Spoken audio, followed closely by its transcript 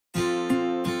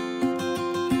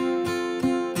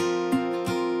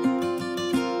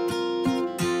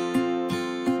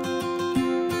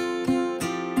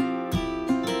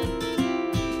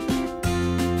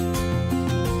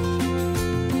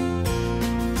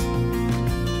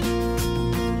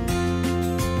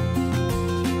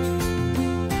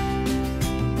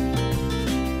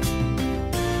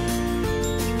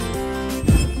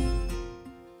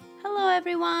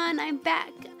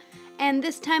And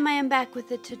this time I am back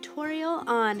with a tutorial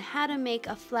on how to make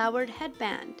a flowered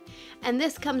headband. And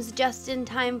this comes just in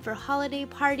time for holiday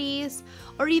parties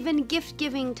or even gift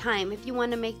giving time. If you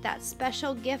want to make that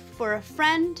special gift for a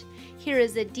friend, here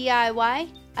is a DIY.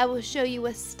 I will show you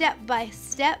a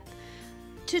step-by-step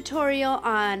tutorial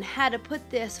on how to put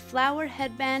this flower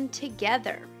headband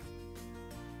together.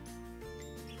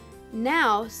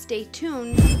 Now, stay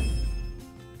tuned.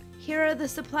 Here are the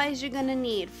supplies you're going to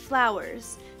need: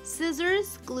 flowers,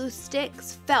 scissors, glue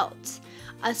sticks, felt,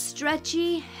 a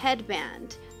stretchy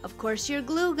headband, of course your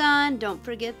glue gun, don't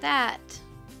forget that.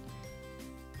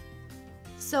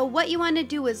 So what you want to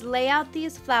do is lay out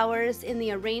these flowers in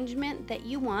the arrangement that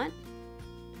you want.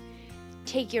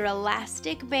 Take your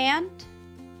elastic band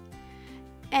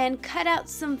and cut out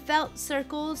some felt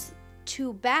circles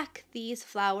to back these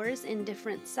flowers in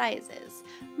different sizes.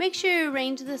 Make sure you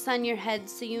arrange this on your head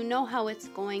so you know how it's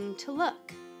going to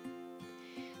look.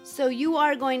 So you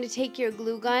are going to take your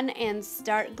glue gun and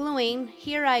start gluing.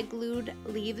 Here I glued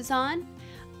leaves on.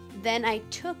 Then I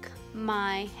took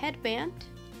my headband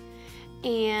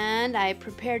and I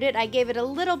prepared it. I gave it a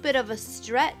little bit of a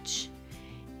stretch,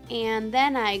 and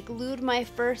then I glued my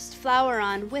first flower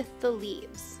on with the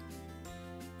leaves.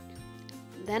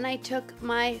 Then I took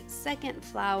my second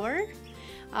flower,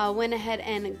 went ahead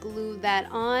and glued that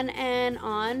on and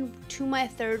on to my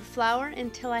third flower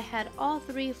until I had all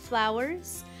three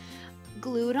flowers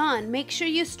glued on. Make sure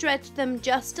you stretch them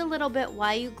just a little bit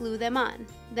while you glue them on.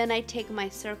 Then I take my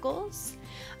circles.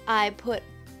 I put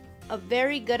a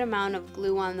very good amount of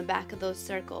glue on the back of those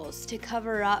circles to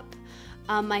cover up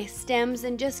my stems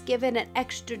and just give it an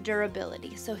extra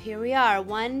durability. So here we are,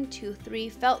 1, 2, 3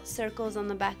 felt circles on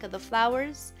the back of the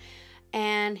flowers,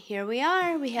 and here we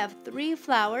are. We have 3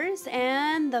 flowers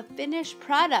and the finished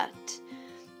product.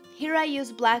 Here I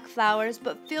use black flowers,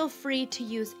 but feel free to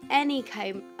use any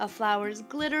kind of flowers,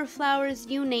 glitter flowers,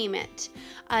 you name it.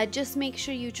 Just make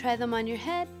sure you try them on your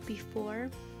head before.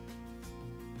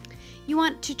 You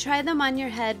want to try them on your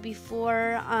head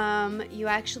before you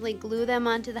actually glue them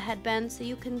onto the headband so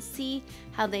you can see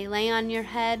how they lay on your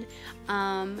head,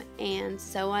 and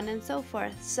so on and so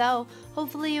forth. So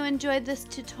hopefully you enjoyed this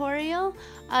tutorial.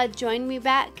 Join me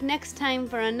back next time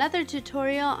for another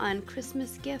tutorial on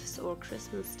Christmas gifts or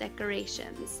Christmas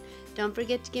decorations. Don't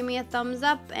forget to give me a thumbs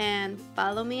up and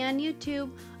follow me on YouTube.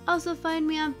 Also find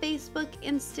me on Facebook,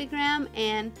 Instagram,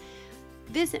 and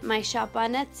visit my shop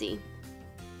on Etsy.